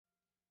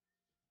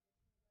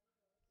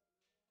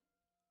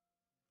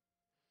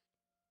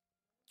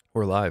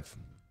We're live.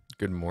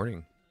 Good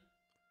morning.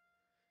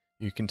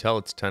 You can tell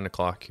it's 10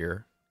 o'clock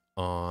here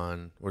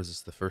on, what is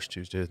this, the first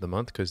Tuesday of the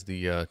month? Because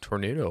the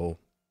tornado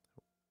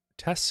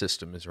test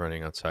system is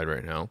running outside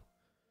right now.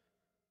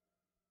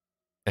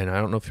 And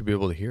I don't know if you'll be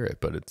able to hear it,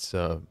 but it's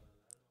actually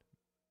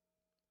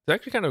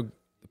kind of a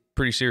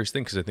pretty serious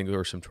thing because I think there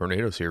were some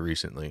tornadoes here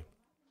recently.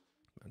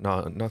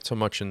 Not so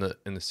much in the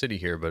city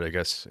here, but I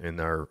guess in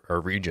our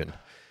region.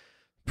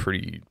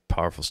 Pretty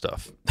powerful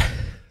stuff.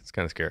 It's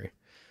kind of scary.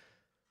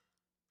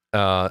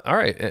 All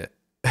right.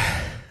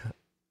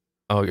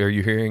 Oh, are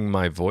you hearing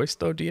my voice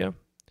though, Dia?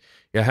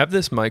 Yeah, I have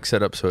this mic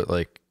set up so it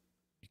like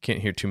you can't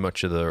hear too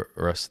much of the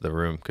rest of the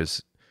room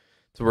because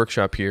it's a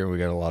workshop here and we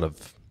got a lot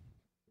of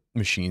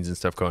machines and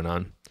stuff going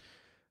on,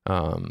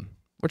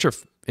 which are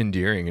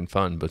endearing and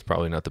fun, but it's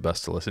probably not the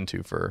best to listen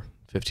to for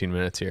 15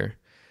 minutes here.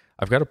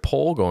 I've got a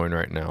poll going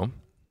right now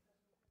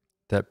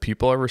that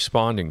people are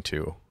responding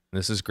to.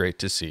 This is great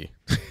to see.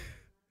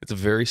 It's a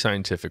very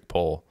scientific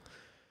poll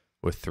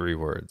with 3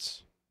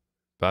 words: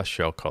 best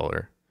shell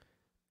color.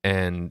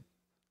 And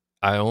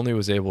I only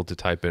was able to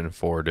type in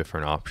 4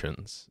 different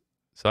options.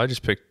 So I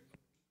just picked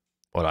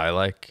what I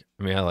like.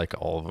 I mean, I like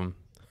all of them.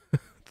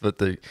 But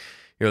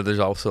there's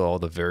also all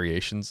the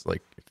variations,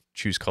 like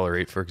choose color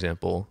 8, for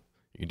example.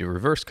 You can do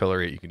reverse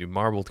color 8, you can do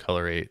marbled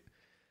color 8,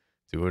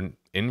 do an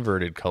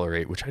inverted color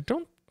 8, which I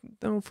don't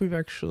know if we've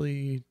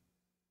actually,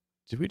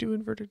 did we do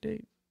inverted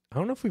 8? I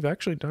don't know if we've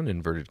actually done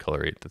inverted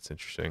color 8. That's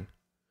interesting.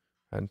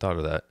 I hadn't thought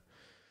of that.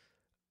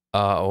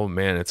 Oh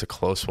man, it's a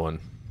close one.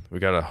 We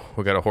got a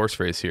horse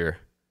race here.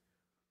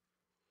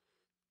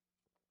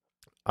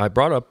 I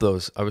brought up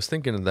those. I was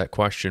thinking of that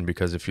question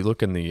because if you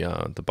look in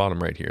the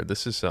bottom right here,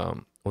 this is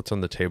what's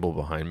on the table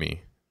behind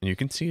me, and you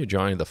can see a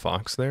Johnny the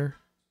Fox there.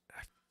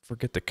 I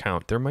forget the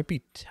count. There might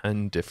be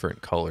 10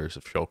 different colors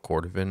of shell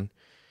cordovan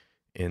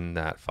in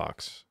that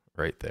fox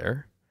right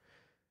there,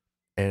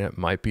 and it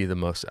might be the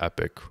most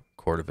epic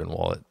cordovan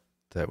wallet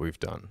that we've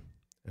done.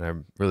 And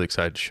I'm really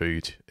excited to show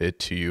it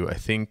to you. I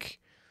think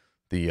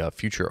the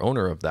future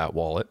owner of that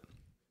wallet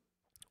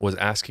was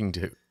asking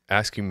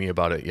me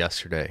about it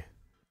yesterday.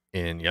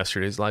 In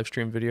yesterday's live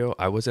stream video,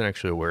 I wasn't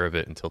actually aware of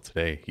it until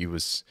today. He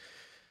was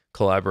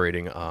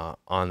collaborating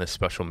on this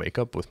special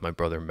makeup with my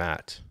brother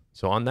Matt.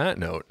 So on that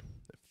note,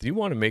 if you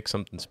want to make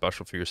something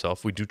special for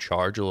yourself, we do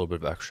charge a little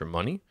bit of extra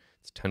money.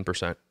 It's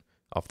 10%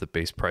 off the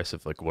base price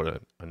of like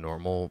what a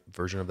normal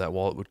version of that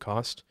wallet would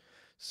cost.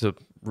 So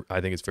I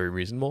think it's very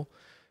reasonable.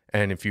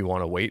 And if you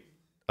want to wait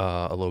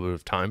a little bit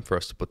of time for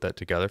us to put that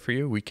together for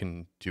you, we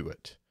can do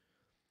it.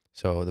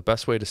 So the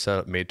best way to set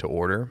up made to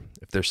order,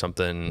 if there's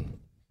something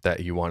that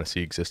you want to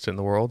see exist in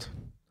the world,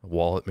 a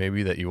wallet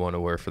maybe that you want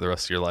to wear for the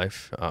rest of your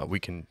life, we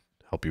can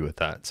help you with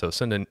that. So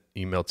send an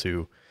email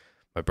to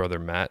my brother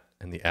Matt,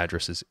 and the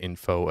address is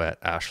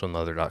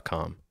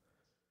info@ashlandleather.com.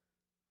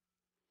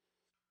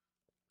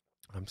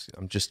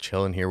 I'm just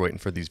chilling here waiting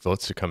for these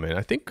votes to come in.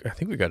 I think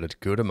we got a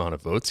good amount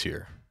of votes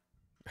here.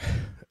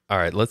 All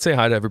right, let's say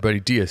hi to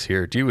everybody. Dia's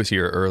here. Dia was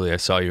here early. I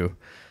saw you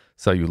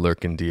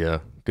lurking,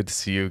 Dia. Good to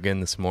see you again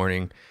this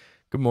morning.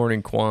 Good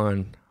morning,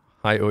 Quan.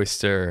 Hi,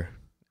 Oyster.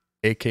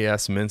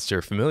 AKS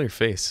Minster, familiar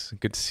face.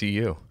 Good to see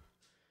you.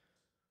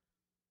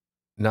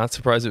 Not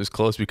surprised it was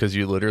close because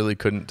you literally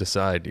couldn't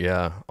decide.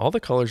 Yeah, all the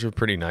colors are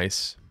pretty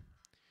nice.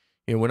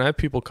 You know, when I have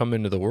people come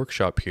into the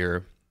workshop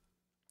here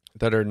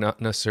that are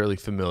not necessarily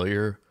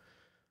familiar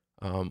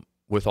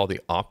with all the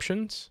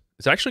options,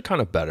 it's actually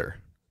kind of better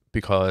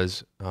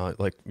because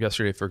like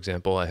yesterday, for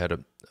example, I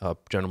had a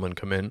gentleman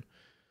come in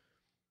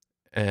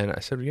and I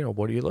said, you know,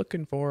 what are you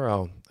looking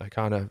for?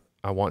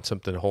 I want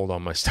something to hold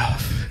on my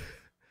stuff.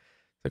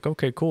 Like,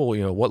 okay, cool.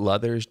 You know, what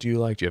leathers do you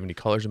like? Do you have any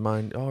colors in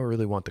mind? Oh, I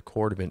really want the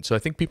cordovan. So I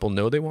think people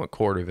know they want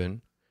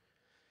cordovan,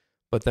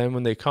 but then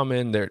when they come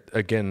in, they're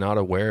again not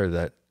aware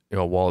that, you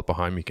know, a wallet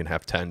behind me can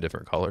have 10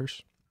 different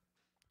colors.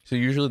 So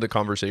usually the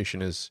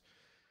conversation is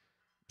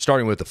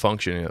starting with the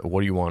function.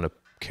 What do you want to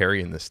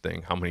carry in this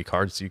thing? How many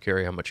cards do you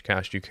carry? How much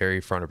cash do you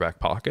carry, front or back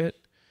pocket?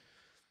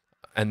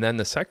 And then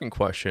the second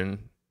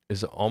question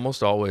is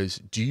almost always,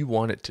 do you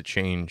want it to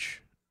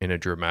change in a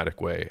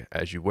dramatic way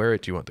as you wear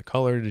it? Do you want the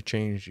color to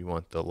change? Do you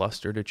want the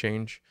luster to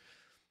change?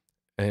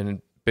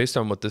 And based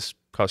on what this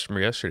customer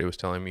yesterday was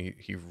telling me,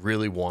 he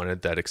really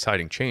wanted that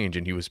exciting change,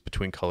 and he was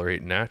between color 8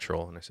 and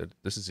natural. And I said,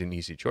 this is an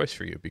easy choice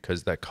for you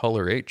because that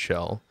color 8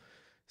 shell,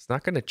 it's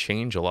not going to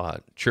change a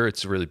lot. Sure,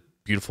 it's really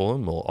beautiful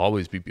and will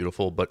always be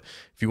beautiful, but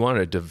if you want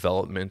a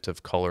development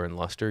of color and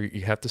luster,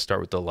 you have to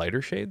start with the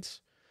lighter shades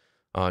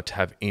to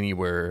have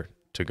anywhere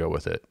to go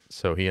with it.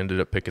 So he ended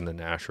up picking the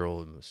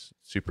natural and was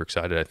super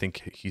excited. I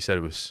think he said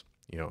it was,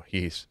 you know,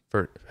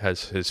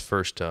 has his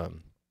first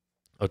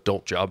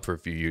adult job for a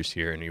few years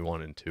here, and he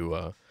wanted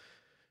to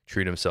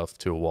treat himself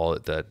to a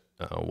wallet that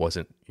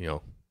wasn't, you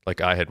know,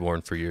 like I had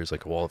worn for years,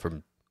 like a wallet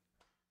from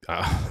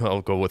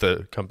I'll go with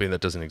a company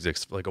that doesn't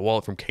exist, like a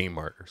wallet from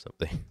Kmart or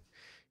something.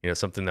 You know,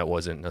 something that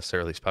wasn't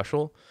necessarily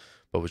special,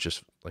 but was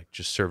just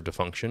served a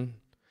function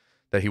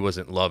that he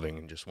wasn't loving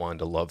and just wanted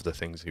to love the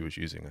things he was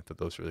using. I thought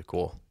that was really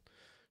cool.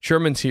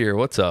 Sherman's here.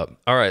 What's up?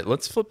 All right,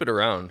 let's flip it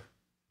around.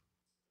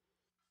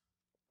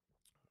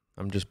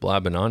 I'm just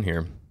blabbing on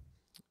here.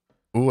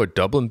 Ooh, a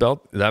Dublin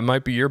belt. That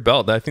might be your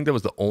belt. I think that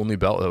was the only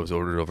belt that was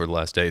ordered over the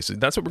last day. So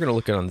that's what we're going to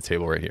look at on the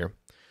table right here.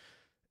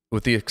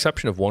 With the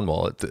exception of one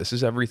wallet, this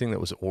is everything that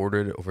was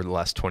ordered over the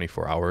last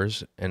 24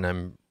 hours. And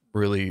I'm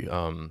really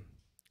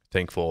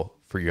thankful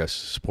for you guys to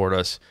support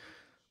us.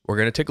 We're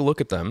going to take a look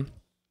at them.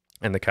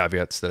 And the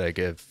caveats that I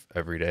give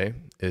every day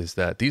is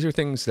that these are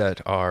things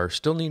that are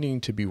still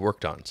needing to be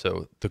worked on.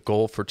 So the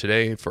goal for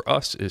today for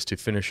us is to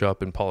finish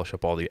up and polish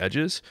up all the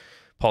edges,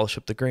 polish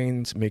up the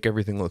grains, make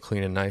everything look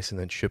clean and nice, and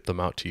then ship them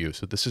out to you.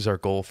 So this is our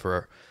goal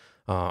for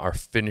our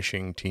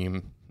finishing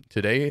team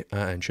today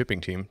and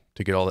shipping team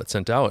to get all that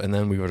sent out. And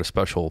then we got a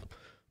special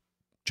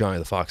Johnny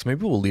the Fox.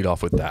 Maybe we'll lead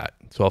off with that.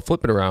 So I'll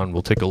flip it around.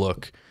 We'll take a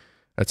look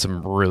at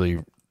some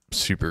really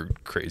super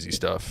crazy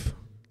stuff.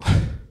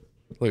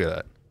 Look at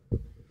that.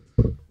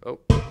 Oh,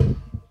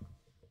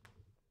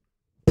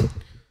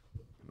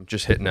 I'm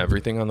just hitting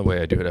everything on the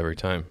way. I do it every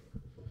time.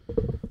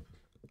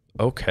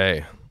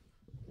 Okay.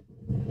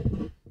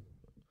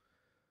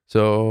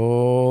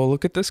 So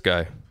look at this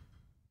guy.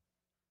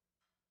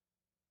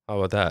 How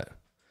about that?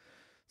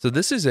 So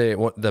this is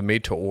the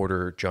made to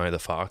order Johnny the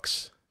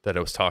Fox that I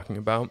was talking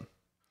about.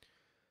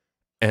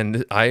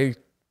 And I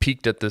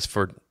peeked at this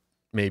for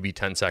maybe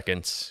 10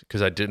 seconds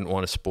because I didn't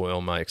want to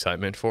spoil my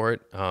excitement for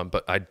it.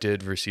 But I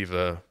did receive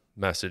a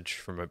message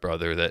from my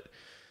brother that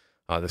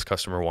this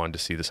customer wanted to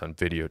see this on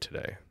video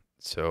today.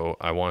 So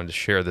I wanted to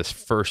share this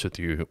first with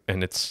you.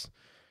 And it's,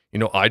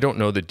 I don't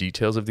know the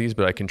details of these,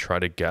 but I can try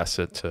to guess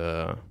at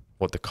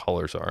what the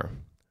colors are.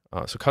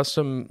 So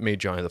custom made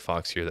Johnny the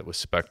Fox here that was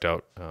spec'd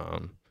out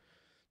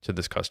to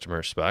this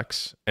customer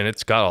specs. And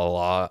it's got a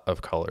lot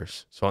of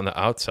colors. So on the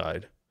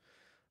outside,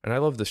 and I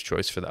love this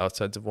choice for the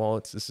outsides of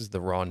wallets. This is the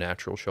raw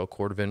natural shell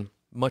cordovan,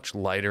 much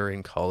lighter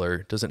in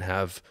color, doesn't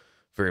have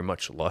very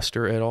much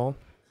luster at all.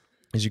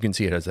 As you can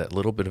see, it has that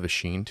little bit of a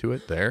sheen to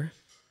it there.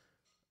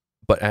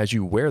 But as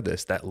you wear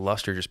this, that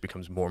luster just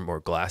becomes more and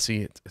more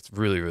glassy. It's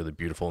really, really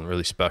beautiful and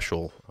really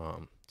special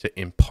to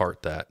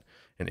impart that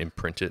and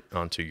imprint it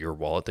onto your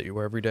wallet that you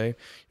wear every day.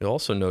 You'll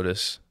also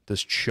notice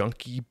this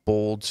chunky,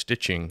 bold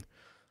stitching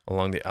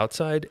along the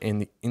outside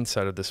and the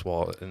inside of this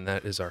wallet, and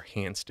that is our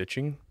hand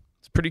stitching.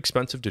 It's pretty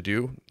expensive to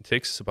do. It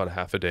takes us about a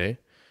half a day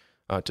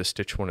to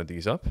stitch one of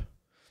these up.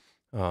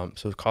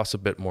 So it costs a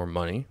bit more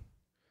money,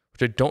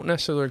 which I don't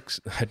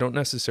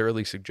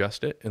necessarily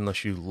suggest it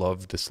unless you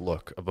love this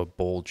look of a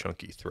bold,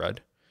 chunky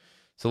thread.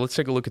 So let's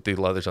take a look at the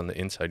leathers on the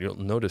inside. You'll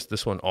notice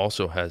this one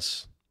also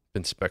has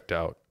been spec'd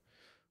out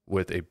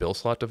with a bill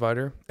slot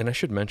divider. And I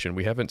should mention,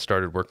 we haven't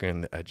started working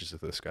on the edges of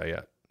this guy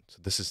yet. So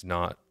this is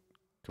not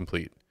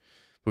complete.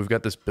 We've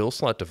got this bill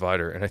slot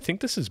divider, and I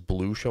think this is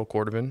blue shell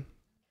cordovan,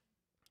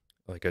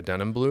 like a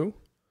denim blue.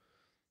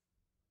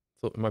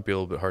 So it might be a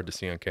little bit hard to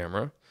see on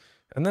camera.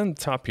 And then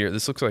top here,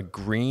 this looks like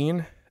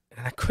green,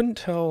 and I couldn't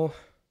tell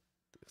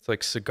if it's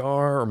like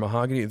cigar or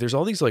mahogany. There's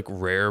all these like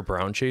rare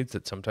brown shades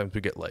that sometimes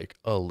we get like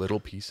a little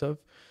piece of.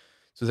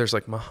 So there's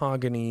like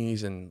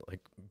mahoganies and like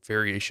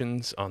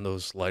variations on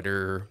those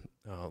lighter,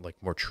 like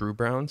more true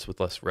browns with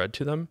less red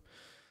to them.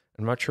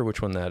 I'm not sure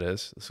which one that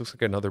is. This looks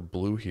like another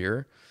blue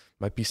here.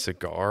 Might be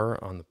cigar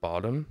on the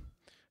bottom.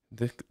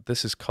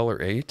 This is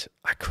color 8.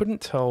 I couldn't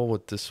tell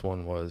what this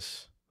one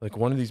was. Like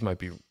one of these might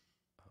be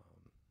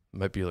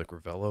like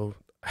Ravello.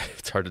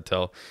 It's hard to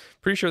tell.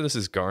 Pretty sure this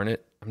is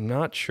garnet. I'm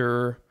not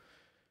sure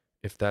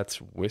if that's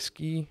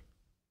whiskey.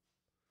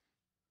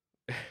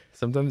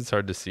 Sometimes it's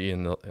hard to see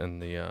in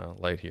the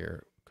light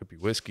here. Could be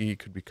whiskey,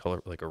 could be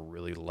color like a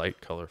really light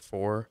color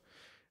 4.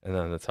 And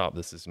then on the top,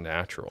 this is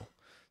natural.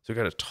 So we've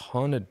got a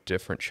ton of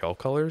different shell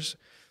colors.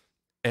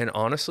 And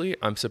honestly,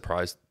 I'm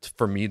surprised.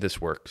 For me,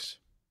 this works.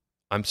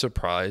 I'm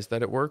surprised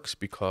that it works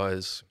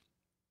because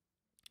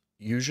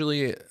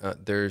usually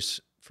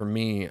for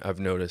me, I've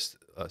noticed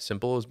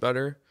simple is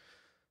better.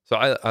 So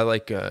I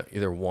like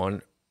either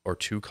 1 or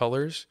 2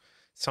 colors.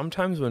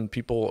 Sometimes when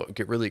people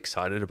get really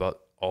excited about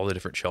all the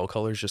different shell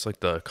colors, just like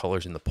the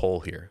colors in the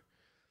poll here,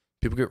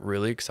 people get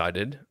really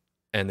excited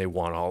and they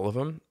want all of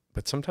them.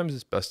 But sometimes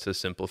it's best to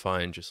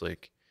simplify and just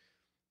like,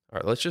 all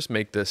right, let's just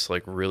make this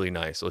like really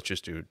nice. Let's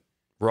just do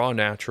raw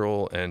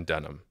natural and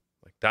denim.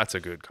 Like that's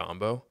a good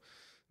combo.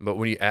 But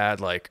when you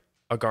add like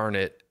a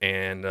garnet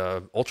and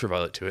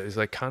ultraviolet to it, it's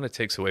like kind of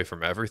takes away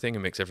from everything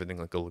and makes everything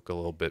like look a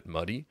little bit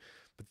muddy.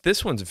 But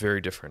this one's very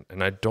different,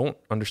 and I don't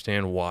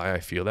understand why I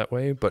feel that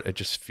way, but it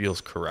just feels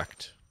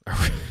correct.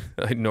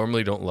 I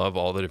normally don't love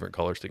all the different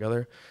colors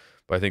together,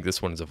 but I think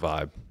this one is a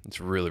vibe.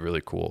 It's really,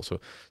 really cool. So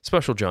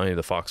special Johnny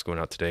the Fox going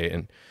out today,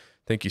 and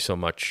thank you so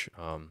much,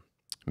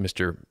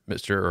 Mr.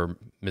 or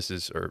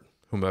Mrs. or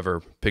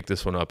whomever picked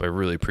this one up. I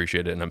really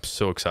appreciate it, and I'm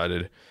so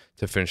excited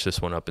to finish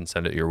this one up and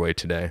send it your way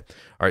today.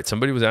 All right,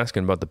 somebody was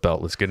asking about the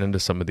belt. Let's get into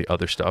some of the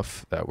other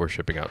stuff that we're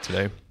shipping out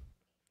today.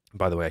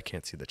 By the way, I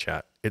can't see the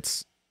chat.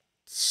 It's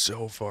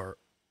so far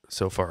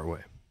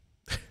away.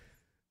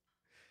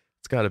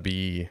 It's got to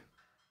be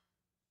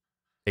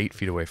 8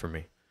 feet away from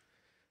me.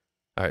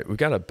 All right, we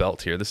got a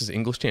belt here. This is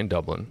English Tan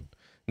Dublin.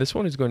 This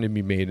one is going to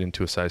be made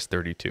into a size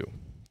 32.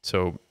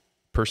 So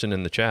person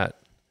in the chat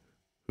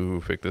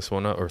who picked this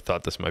one up or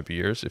thought this might be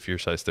yours. If you're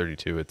size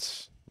 32,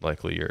 it's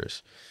likely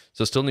yours.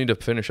 So still need to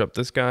finish up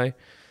this guy,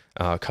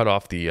 cut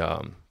off the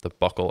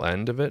buckle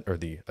end of it, or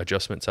the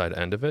adjustment side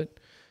end of it,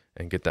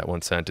 and get that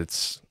one sent.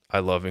 I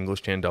love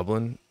English tan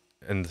Dublin,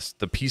 and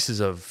the pieces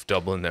of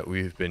Dublin that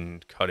we've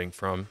been cutting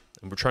from,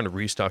 and we're trying to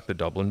restock the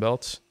Dublin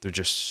belts. They're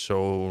just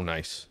so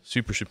nice.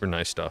 Super, super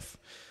nice stuff.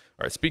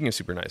 All right, speaking of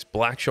super nice,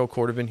 black shell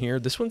cordovan here.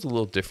 This one's a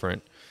little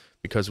different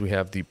because we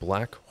have the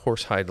black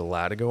horsehide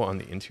latigo on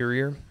the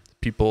interior.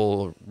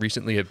 People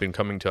recently have been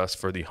coming to us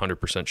for the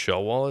 100%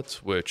 shell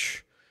wallets,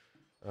 which,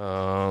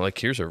 like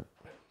here's a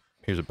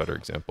better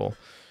example.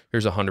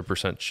 Here's a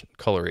 100%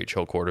 color 8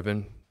 shell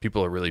cordovan.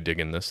 People are really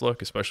digging this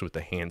look, especially with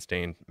the hand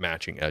stained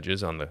matching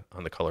edges on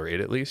the color 8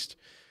 at least.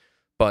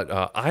 But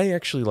I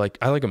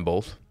like them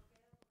both.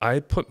 I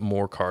put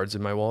more cards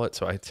in my wallet,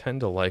 so I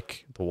tend to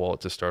like the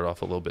wallet to start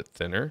off a little bit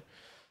thinner.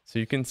 So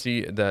you can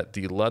see that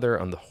the leather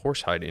on the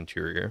horsehide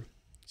interior,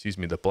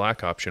 the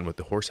black option with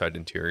the horsehide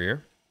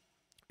interior,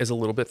 is a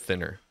little bit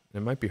thinner.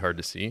 It might be hard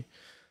to see,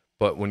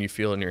 but when you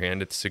feel it in your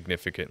hand, it's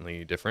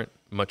significantly different,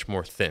 much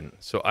more thin.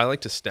 So I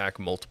like to stack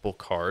multiple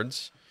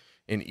cards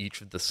in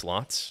each of the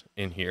slots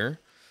in here.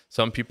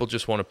 Some people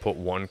just want to put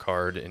one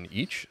card in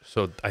each.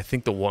 So I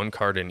think the one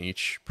card in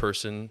each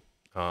person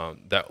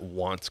that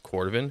wants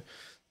cordovan,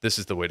 this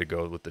is the way to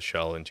go with the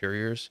shell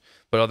interiors.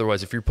 But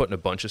otherwise, if you're putting a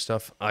bunch of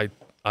stuff, I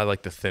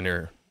like the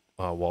thinner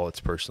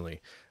wallets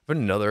personally. I have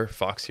another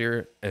Fox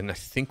here, and I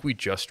think we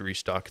just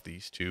restocked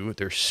these two.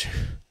 There's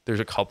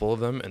a couple of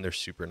them, and they're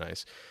super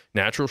nice.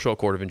 Natural shell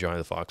cordovan Johnny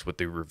the Fox with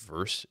the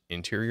reverse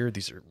interior.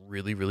 These are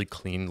really, really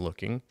clean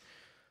looking,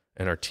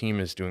 and our team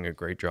is doing a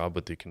great job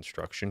with the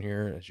construction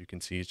here. As you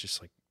can see, it's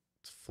just like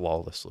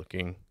flawless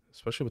looking,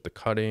 especially with the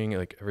cutting.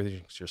 Like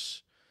everything's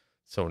just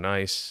so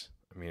nice.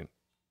 I mean,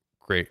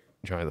 great.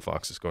 Johnny the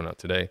Fox is going out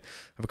today.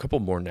 I have a couple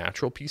more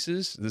natural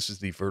pieces. This is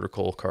the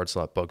vertical card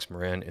slot Bugs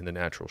Moran in the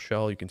natural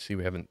shell. You can see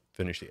we haven't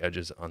finished the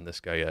edges on this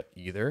guy yet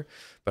either,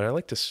 but I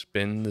like to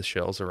spin the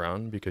shells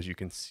around because you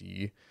can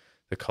see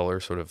the color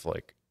sort of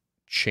like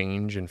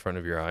change in front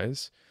of your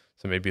eyes.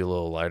 So maybe a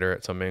little lighter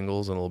at some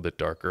angles and a little bit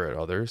darker at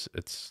others.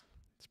 It's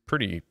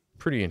pretty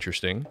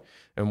interesting.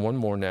 And one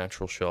more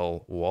natural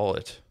shell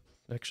wallet.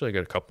 Actually, I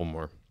got a couple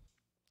more.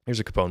 Here's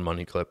a Capone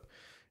money clip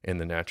in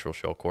the natural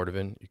shell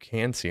cordovan. You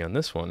can see on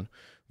this one,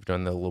 we've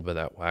done a little bit of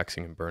that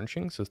waxing and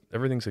burnishing. So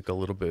everything's like a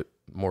little bit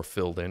more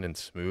filled in and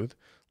smooth, a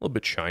little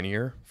bit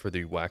shinier for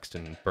the waxed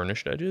and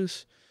burnished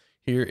edges.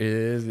 Here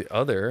is the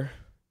other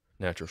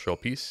natural shell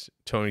piece,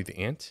 Tony the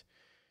Ant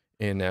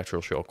in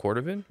natural shell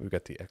cordovan. We've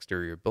got the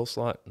exterior bill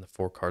slot and the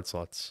 4 card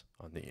slots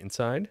on the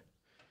inside.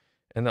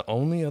 And the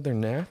only other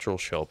natural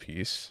shell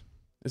piece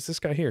is this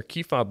guy here,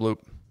 key fob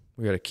loop.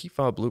 We got a key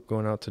fob loop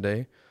going out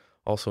today,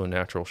 also a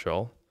natural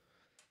shell.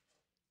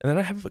 And then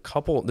I have a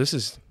couple, this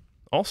is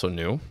also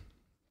new.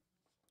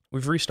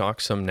 We've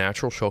restocked some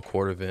natural shell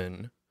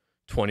cordovan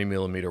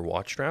 20mm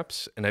watch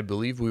straps, and I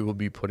believe we will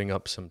be putting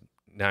up some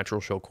natural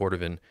shell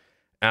cordovan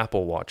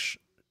Apple Watch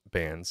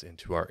bands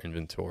into our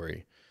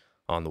inventory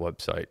on the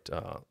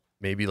website,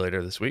 maybe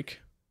later this week.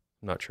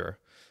 I'm not sure.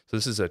 So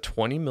this is a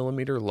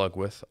 20mm lug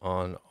width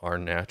on our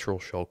natural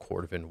shell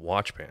cordovan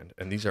watch band,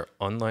 and these are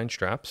unlined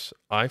straps.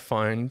 I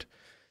find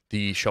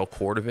the shell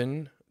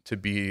cordovan to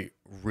be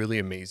really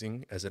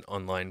amazing as an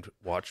unlined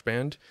watch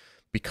band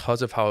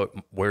because of how it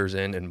wears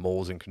in and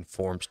molds and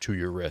conforms to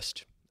your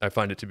wrist. I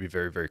find it to be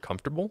very, very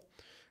comfortable.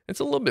 It's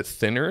a little bit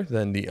thinner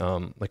than the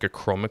like a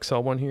Chrome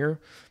Excel one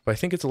here, but I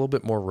think it's a little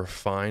bit more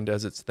refined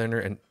as it's thinner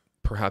and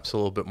perhaps a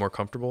little bit more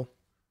comfortable.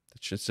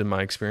 It's just in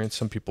my experience.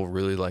 Some people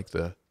really like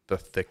the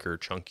thicker,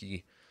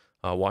 chunky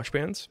watch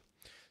bands.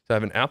 So I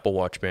have an Apple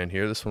Watch band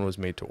here. This one was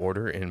made to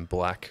order in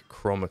black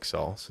Chrome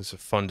Excel. So it's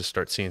fun to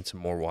start seeing some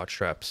more watch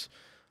straps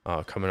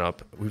coming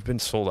up. We've been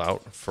sold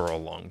out for a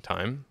long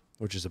time,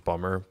 which is a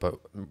bummer, but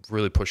I'm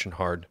really pushing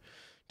hard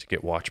to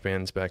get watch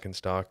bands back in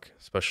stock,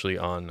 especially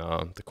on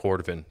the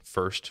cordovan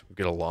first. We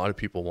get a lot of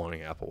people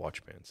wanting Apple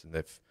Watch bands,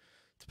 and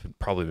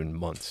probably been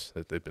months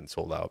that they've been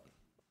sold out.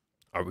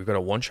 All right, we've got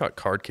a one-shot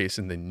card case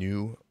in the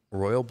new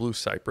Royal Blue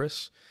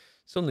Cypress.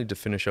 Still need to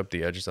finish up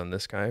the edges on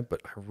this guy,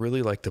 but I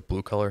really like the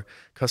blue color.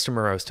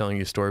 Customer I was telling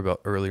you a story about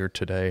earlier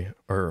today,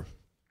 or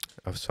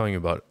I was telling you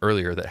about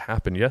earlier that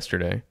happened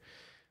yesterday.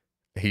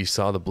 He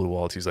saw the blue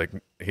wallets.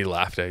 He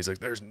laughed at it. He's like,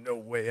 there's no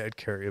way I'd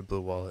carry a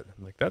blue wallet.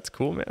 I'm like, that's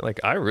cool, man. Like,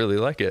 I really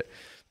like it.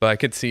 But I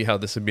could see how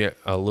this would be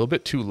a little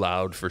bit too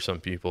loud for some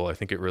people. I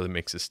think it really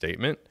makes a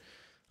statement.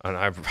 And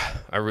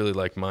I really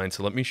like mine.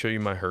 So let me show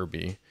you my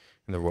Herbie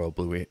in the Royal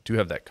Blue. We do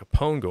have that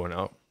Capone going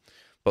out.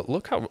 But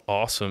look how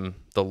awesome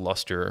the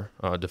luster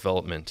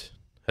development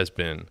has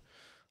been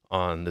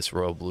on this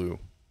Royal Blue,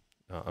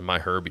 on my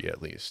Herbie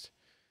at least.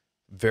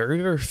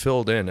 Very, very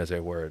filled in as I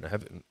wear it. I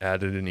haven't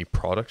added any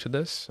product to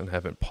this and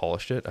haven't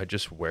polished it. I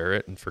just wear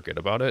it and forget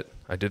about it.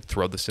 I did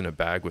throw this in a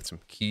bag with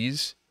some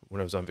keys when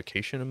I was on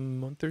vacation a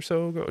month or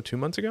so ago, 2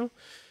 months ago.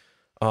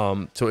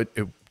 So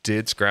it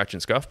did scratch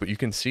and scuff, but you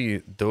can see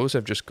those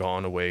have just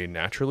gone away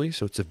naturally.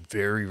 So it's a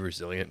very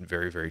resilient,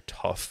 very, very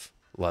tough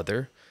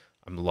leather.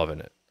 I'm loving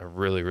it. I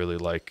really, really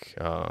like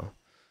the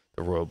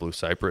Royal Blue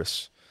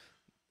Cypress.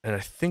 And I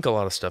think a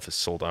lot of stuff is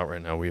sold out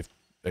right now.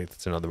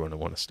 It's another one I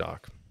want to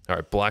stock. All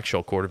right, black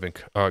shell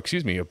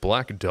cordovan, a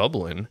black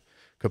Dublin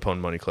Capone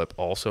money clip.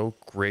 Also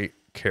great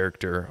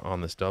character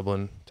on this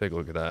Dublin. Take a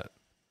look at that.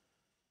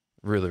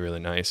 Really, really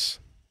nice.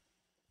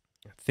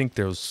 I think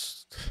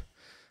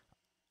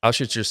I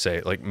should just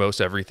say, like most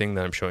everything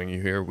that I'm showing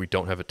you here, we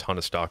don't have a ton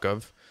of stock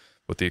of,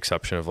 with the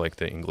exception of like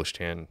the English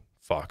tan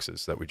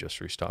foxes that we just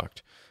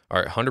restocked.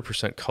 All right,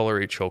 100%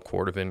 color HL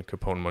cordovan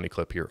Capone money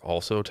clip here.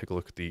 Also, take a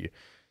look at the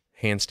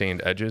hand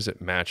stained edges.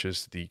 It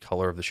matches the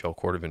color of the shell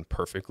cordovan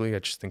perfectly. I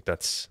just think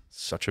that's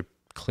such a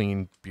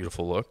clean,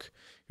 beautiful look.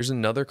 Here's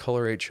another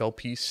color HL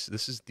piece.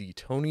 This is the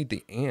Tony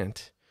the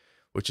Ant,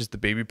 which is the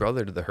baby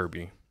brother to the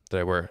Herbie that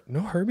I wear.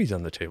 No Herbies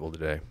on the table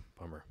today.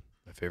 Bummer.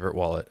 My favorite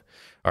wallet.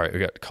 All right, we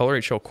got color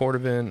HL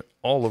cordovan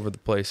all over the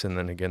place, and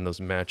then again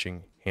those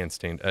matching hand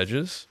stained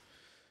edges.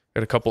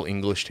 Got a couple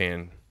English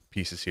tan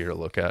pieces here to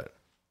look at.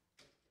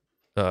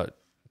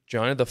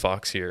 Johnny the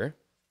Fox here.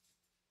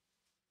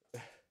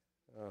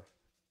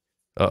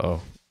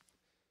 Uh-oh.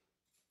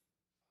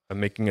 I'm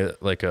making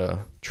it like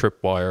a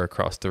tripwire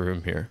across the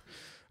room here.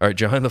 All right,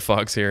 Johnny the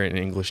Fox here in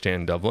English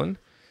tan Dublin.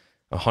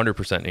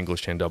 100%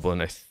 English tan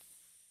Dublin. I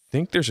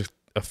think there's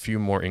a few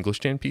more English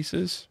tan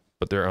pieces,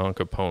 but they're on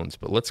Capones.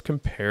 But let's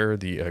compare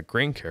the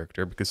grain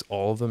character, because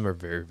all of them are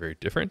very, very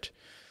different.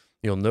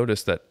 You'll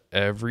notice that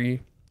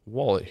every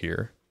wallet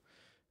here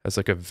has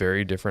like a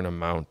very different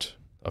amount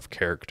of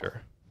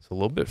character. It's a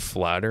little bit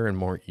flatter and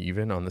more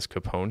even on this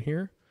Capone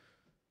here,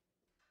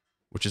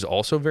 which is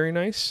also very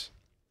nice.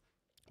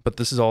 But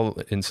this is all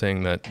in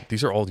saying that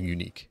these are all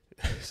unique.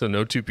 So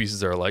no two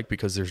pieces are alike,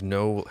 because there's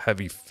no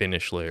heavy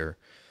finish layer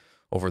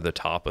over the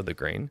top of the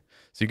grain.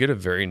 So you get a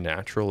very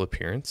natural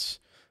appearance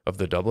of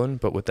the Dublin,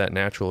 but with that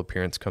natural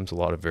appearance comes a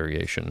lot of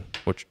variation,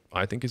 which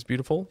I think is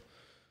beautiful.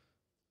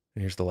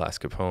 And here's the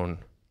last Capone.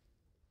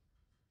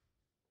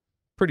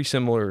 Pretty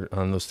similar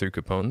on those three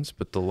Capones,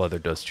 but the leather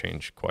does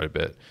change quite a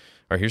bit.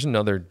 All right, here's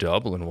another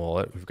Dublin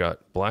wallet. We've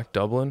got black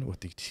Dublin with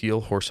the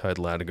teal horsehide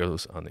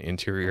latigos on the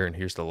interior, and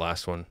here's the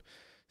last one.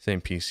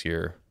 Same piece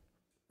here.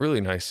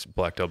 Really nice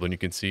black Dublin. You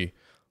can see a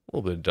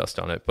little bit of dust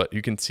on it, but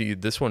you can see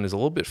this one is a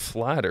little bit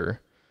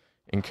flatter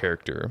in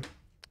character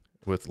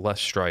with less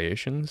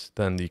striations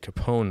than the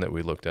Capone that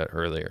we looked at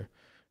earlier.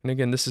 And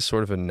again, this is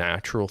sort of a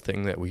natural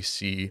thing that we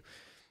see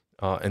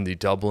in the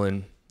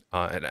Dublin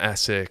and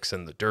Essex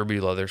and the Derby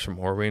leathers from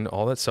Horween.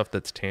 All that stuff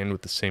that's tanned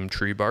with the same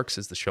tree barks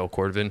as the shell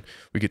cordovan,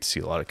 we get to see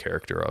a lot of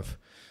character of.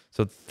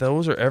 So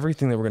those are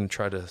everything that we're going to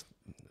try to,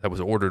 that was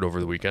ordered over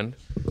the weekend,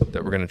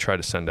 that we're going to try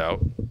to send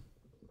out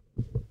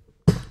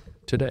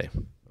today.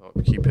 Oh,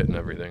 keep hitting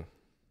everything.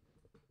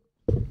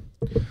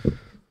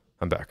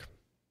 I'm back.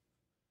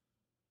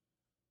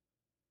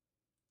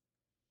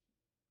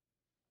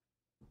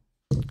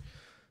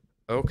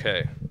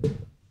 Okay.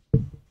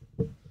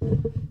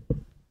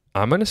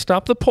 I'm going to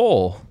stop the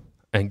poll,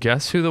 and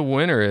guess who the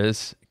winner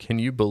is? Can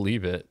you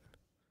believe it?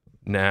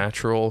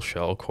 Natural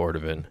shell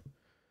cordovan.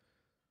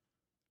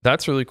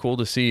 That's really cool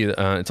to see.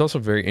 It's also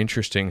very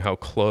interesting how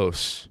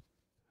close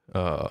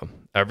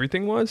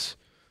everything was.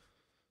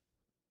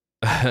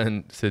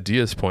 And to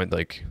Dia's point,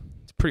 like,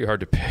 it's pretty hard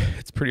to pick.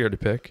 It's pretty hard to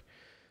pick.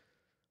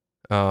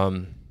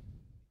 You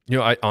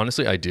know, I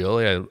honestly,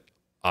 ideally,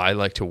 I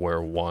like to wear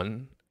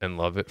one and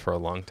love it for a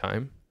long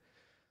time.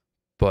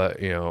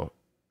 But, you know,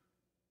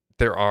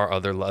 there are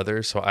other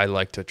leathers, so I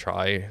like to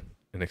try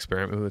and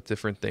experiment with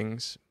different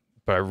things.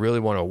 But I really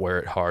want to wear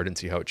it hard and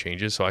see how it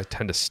changes. So I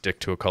tend to stick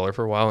to a color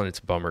for a while, and it's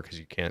a bummer because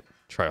you can't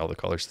try all the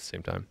colors at the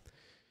same time.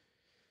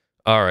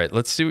 All right,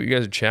 let's see what you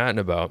guys are chatting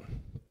about.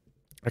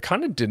 I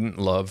kind of didn't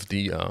love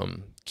the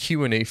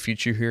Q&A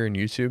feature here in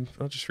YouTube.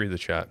 I'll just read the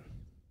chat.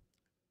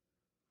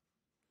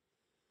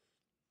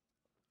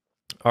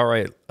 All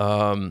right,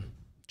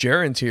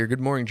 Jaren's here.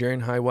 Good morning,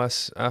 Jaren. Hi,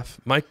 Wes F.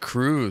 Mike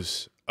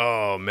Cruz.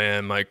 Oh,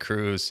 man, Mike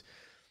Cruz.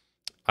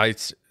 I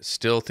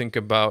still think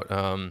about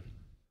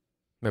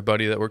my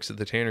buddy that works at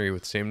the tannery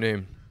with the same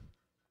name.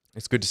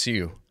 It's good to see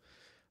you.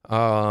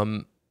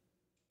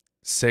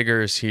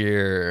 Seger's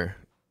here.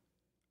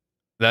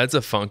 That's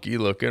a funky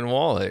looking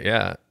wallet.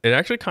 Yeah, it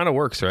actually kind of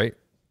works, right?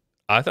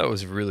 I thought it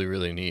was really,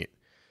 really neat.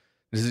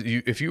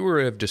 If you were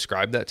to have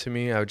described that to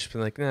me, I would just be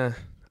like, nah,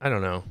 I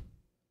don't know.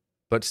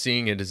 But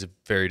seeing it is a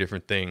very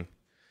different thing.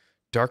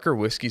 Darker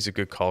whiskey's a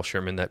good call,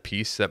 Sherman. That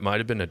piece, that might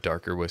have been a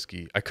darker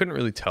whiskey. I couldn't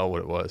really tell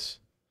what it was.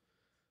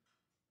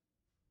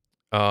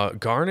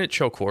 Garnet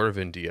Shell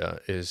Cordovan Dia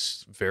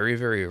is very,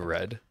 very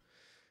red.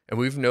 And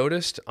we've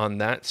noticed on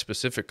that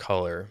specific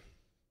color,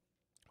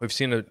 we've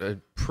seen a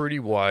pretty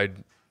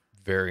wide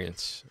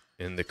variance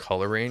in the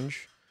color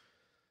range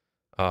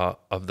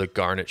of the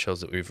garnet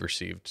shells that we've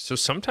received. So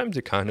sometimes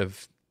it kind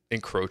of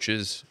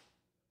encroaches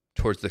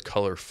towards the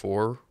color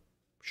 4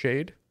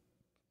 shade,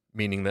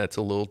 meaning that it's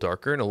a little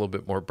darker and a little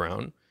bit more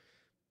brown.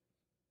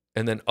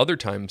 And then other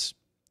times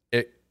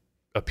it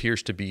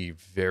appears to be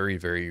very,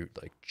 very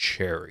like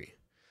cherry.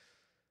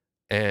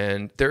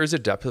 And there is a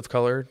depth of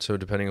color, so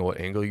depending on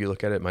what angle you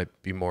look at it, it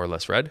might be more or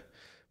less red.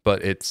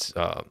 but it's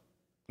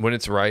when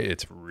it's right,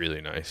 it's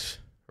really nice.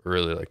 I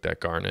really like that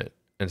garnet,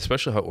 and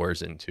especially how it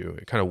wears into.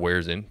 It kind of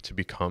wears in to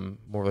become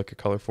more like a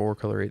color 4,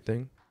 color 8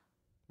 thing,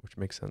 which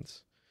makes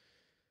sense.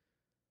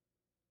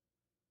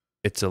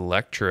 It's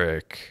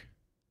electric.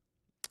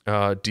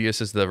 Dia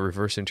says the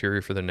reverse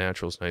interior for the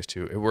natural is nice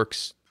too. It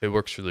works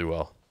really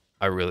well.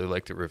 I really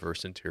like the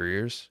reverse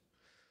interiors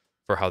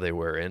for how they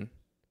wear in,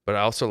 but I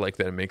also like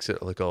that it makes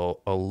it like a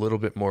little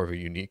bit more of a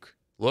unique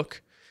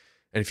look.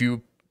 And if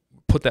you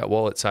put that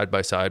wallet side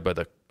by side by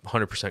the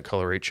 100%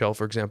 color 8 shell,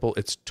 for example,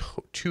 it's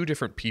two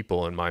different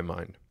people in my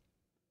mind.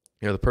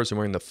 You know, the person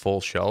wearing the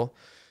full shell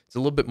is a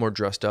little bit more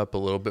dressed up, a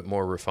little bit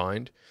more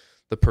refined.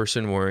 The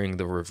person wearing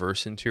the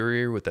reverse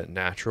interior with that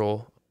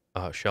natural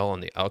shell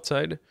on the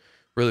outside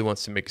really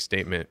wants to make a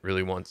statement,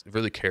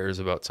 really cares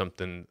about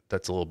something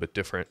that's a little bit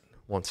different,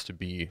 wants to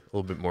be a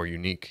little bit more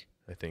unique,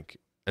 I think.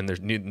 And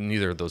there's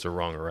neither of those are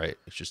wrong or right.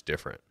 It's just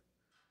different.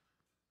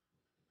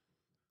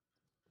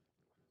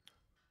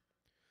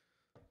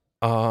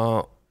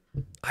 I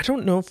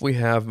don't know if we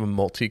have a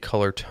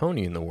multicolor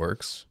Tony in the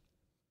works,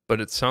 but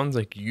it sounds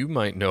like you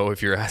might know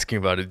if you're asking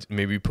about it.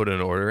 Maybe put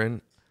an order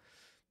in.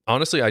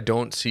 Honestly, I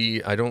don't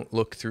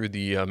look through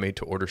the made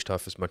to order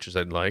stuff as much as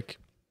I'd like.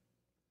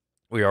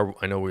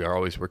 I know we are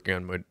always working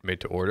on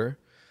made to order.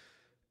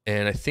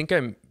 And I think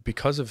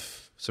because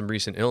of some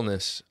recent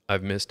illness,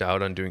 I've missed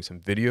out on doing some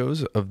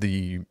videos of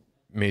the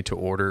made to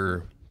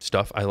order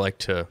stuff. I like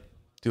to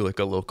do like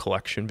a little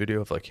collection video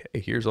of like,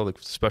 hey, here's all the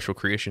special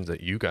creations that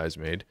you guys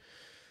made.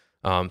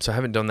 So I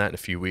haven't done that in a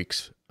few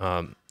weeks.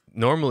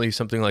 Normally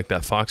something like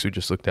that fox we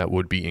just looked at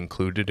would be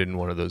included in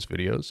one of those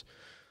videos.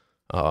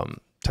 So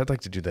I'd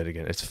like to do that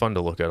again. It's fun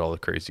to look at all the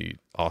crazy,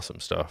 awesome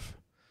stuff.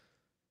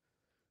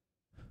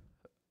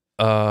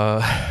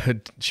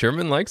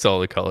 Sherman likes all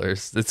the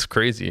colors. It's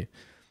crazy.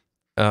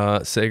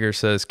 Sager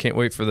says, can't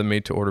wait for the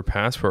made to order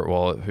passport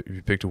wallet.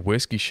 You picked a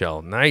whiskey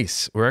shell.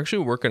 Nice. We're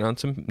actually working on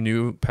some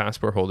new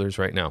passport holders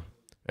right now,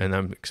 and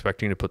I'm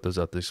expecting to put those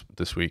out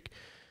this week.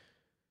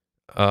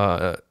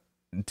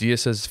 Dia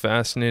says,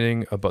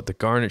 fascinating about the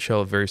garnet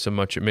shell. It varies so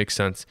much. It makes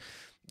sense.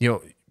 You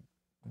know,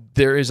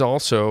 there is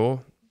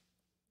also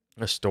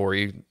a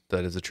story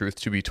that is the truth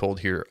to be told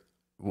here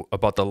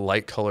about the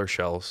light color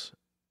shells.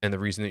 And the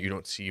reason that you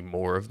don't see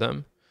more of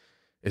them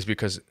is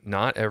because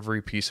not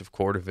every piece of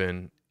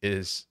cordovan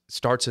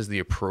starts as the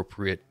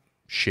appropriate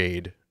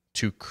shade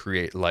to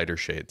create lighter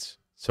shades.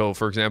 So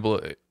for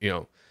example, you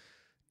know,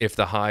 if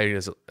the hide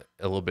is a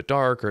little bit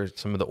dark, or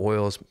some of the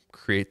oils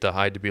create the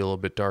hide to be a little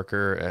bit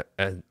darker,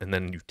 and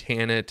then you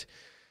tan it,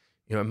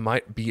 you know, it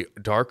might be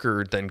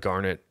darker than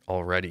garnet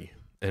already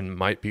and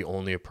might be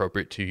only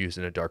appropriate to use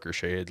in a darker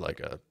shade like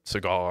a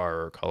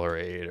cigar or color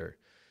 8 or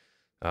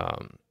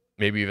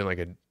maybe even like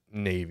a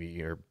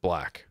navy or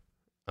black.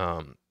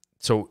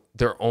 So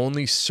there are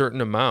only certain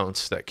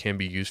amounts that can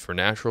be used for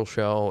natural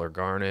shell or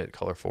garnet,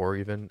 color 4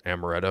 even,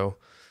 amaretto.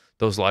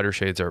 Those lighter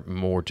shades are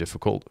more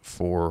difficult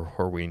for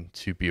Horween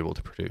to be able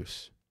to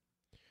produce.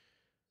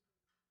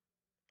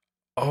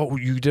 Oh,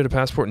 you did a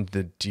passport in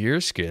the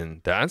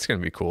deerskin. That's going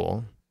to be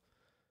cool.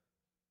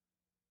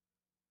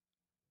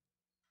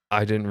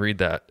 I didn't read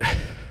that,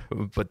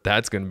 but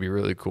that's going to be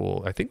really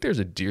cool. I think there's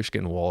a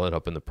deerskin wallet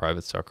up in the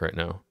private stock right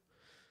now.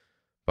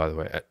 By the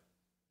way,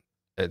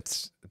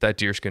 that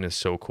deerskin is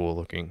so cool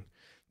looking.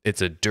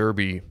 It's a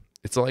derby.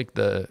 It's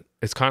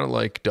kind of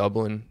like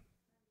Dublin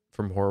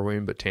from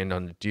Horween, but tanned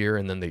on the deer,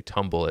 and then they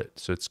tumble it.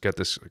 So it's got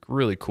this like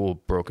really cool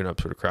broken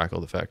up sort of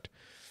crackled effect.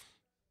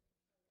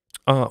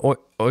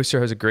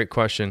 Oyster has a great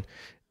question.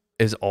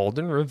 Is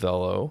Alden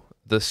Ravello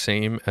the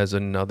same as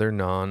another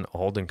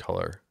non-Alden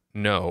color?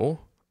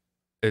 No.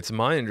 It's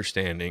my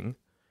understanding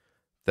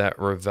that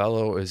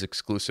Ravello is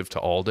exclusive to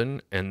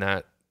Alden, and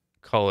that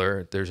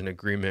color, there's an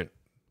agreement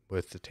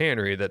with the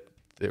tannery that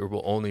they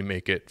will only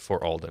make it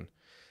for Alden.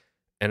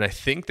 And I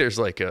think there's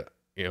like a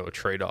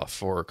trade-off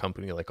for a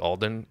company like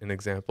Alden, an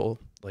example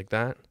like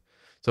that.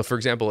 So for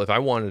example, if I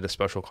wanted a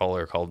special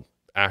color called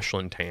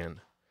Ashland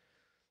Tan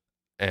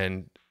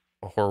and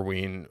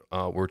Horween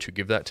were to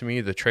give that to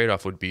me, the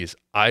trade-off would be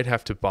I'd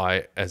have to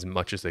buy as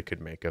much as they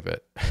could make of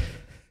it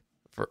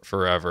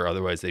forever.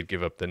 Otherwise they'd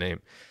give up the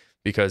name,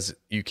 because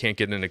you can't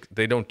get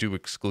they don't do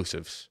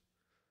exclusives.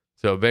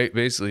 So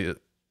basically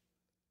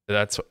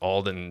that's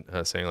Alden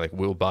saying like,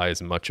 we'll buy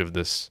as much of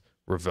this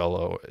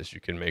Ravello as you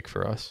can make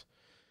for us.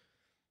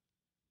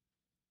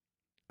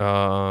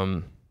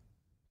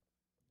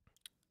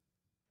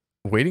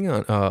 Waiting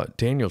on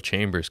Daniel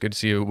Chambers. Good to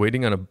see you.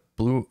 Waiting on a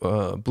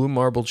blue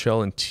marbled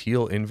shell and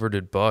teal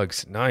inverted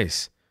bugs.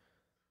 Nice.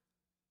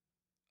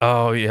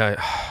 Oh yeah.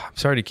 I'm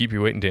sorry to keep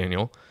you waiting,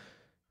 Daniel.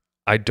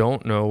 I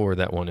don't know where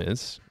that one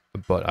is,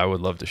 but I would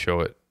love to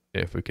show it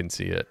if we can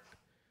see it.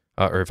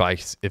 Or if I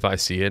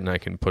see it and I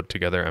can put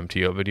together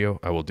MTO video,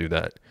 I will do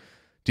that.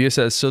 Dia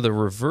says, so the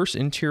reverse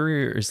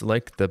interior is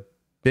like the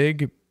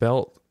big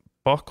belt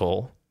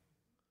buckle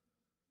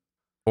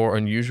or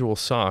unusual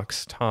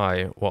socks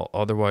tie while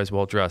otherwise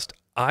well dressed.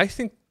 I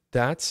think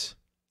that's,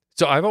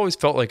 so I've always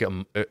felt like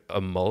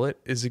a mullet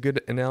is a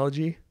good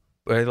analogy,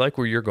 but I like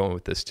where you're going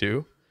with this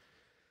too.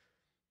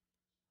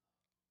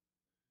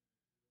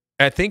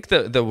 I think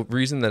the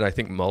reason that I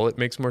think mullet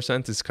makes more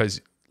sense is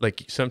because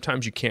like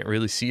sometimes you can't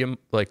really see them.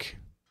 Like,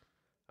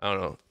 I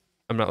don't know.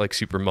 I'm not like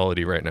super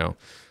mullety right now,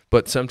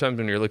 but sometimes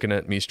when you're looking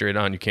at me straight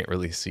on, you can't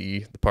really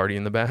see the party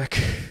in the back.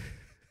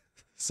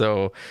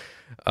 So,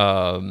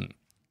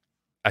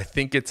 I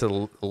think it's a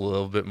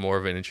little bit more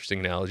of an interesting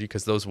analogy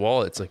because those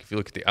wallets, like if you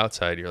look at the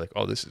outside, you're like,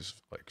 oh, this is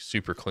like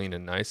super clean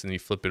and nice. And you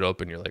flip it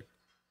open, you're like,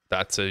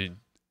 that's a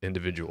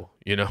individual,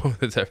 you know,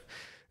 it's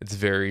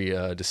very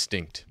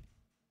distinct.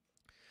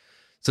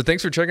 So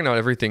thanks for checking out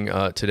everything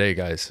today,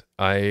 guys.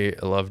 I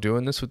love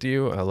doing this with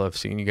you. I love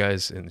seeing you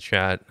guys in the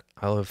chat.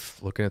 I love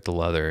looking at the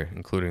leather,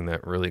 including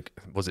that really,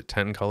 was it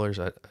 10 colors?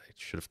 I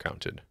should have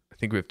counted. I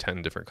think we have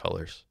 10 different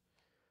colors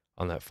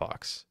on that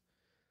fox.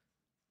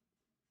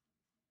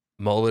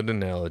 Mullet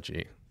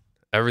analogy.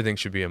 Everything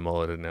should be a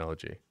mullet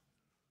analogy.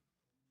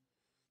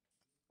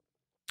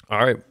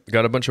 All right,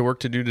 got a bunch of work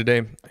to do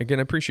today. Again,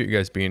 I appreciate you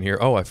guys being here.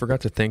 Oh, I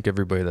forgot to thank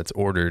everybody that's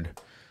ordered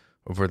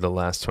over the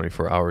last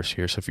 24 hours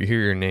here. So if you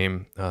hear your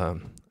name, I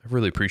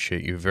really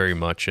appreciate you very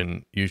much.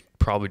 And you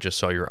probably just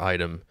saw your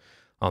item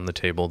on the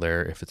table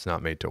there if it's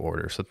not made to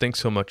order. So thanks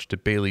so much to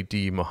Bailey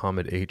D,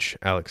 Muhammad H,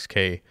 Alex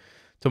K,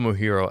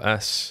 Tomohiro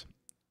S,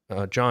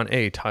 John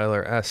A,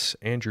 Tyler S,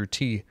 Andrew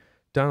T,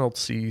 Donald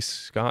C,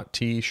 Scott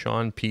T,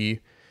 Sean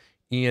P,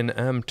 Ian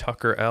M,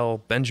 Tucker L,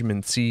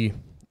 Benjamin C,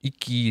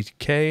 Iki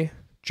K,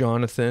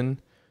 Jonathan,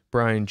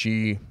 Brian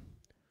G,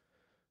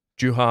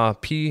 Juha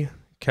P,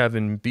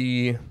 Kevin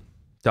B,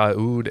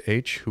 Daoud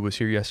H, who was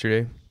here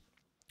yesterday,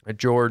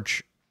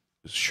 George,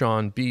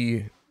 Sean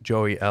B,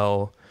 Joey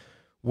L,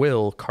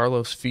 Will,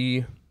 Carlos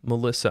V,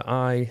 Melissa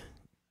I,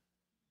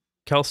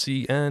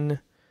 Kelsey N,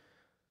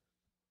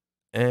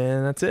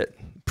 and that's it.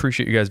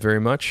 Appreciate you guys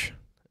very much.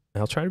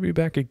 I'll try to be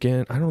back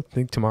again. I don't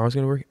think tomorrow's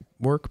going to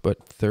work,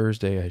 but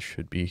Thursday I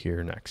should be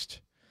here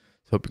next.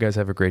 So hope you guys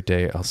have a great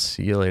day. I'll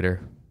see you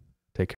later.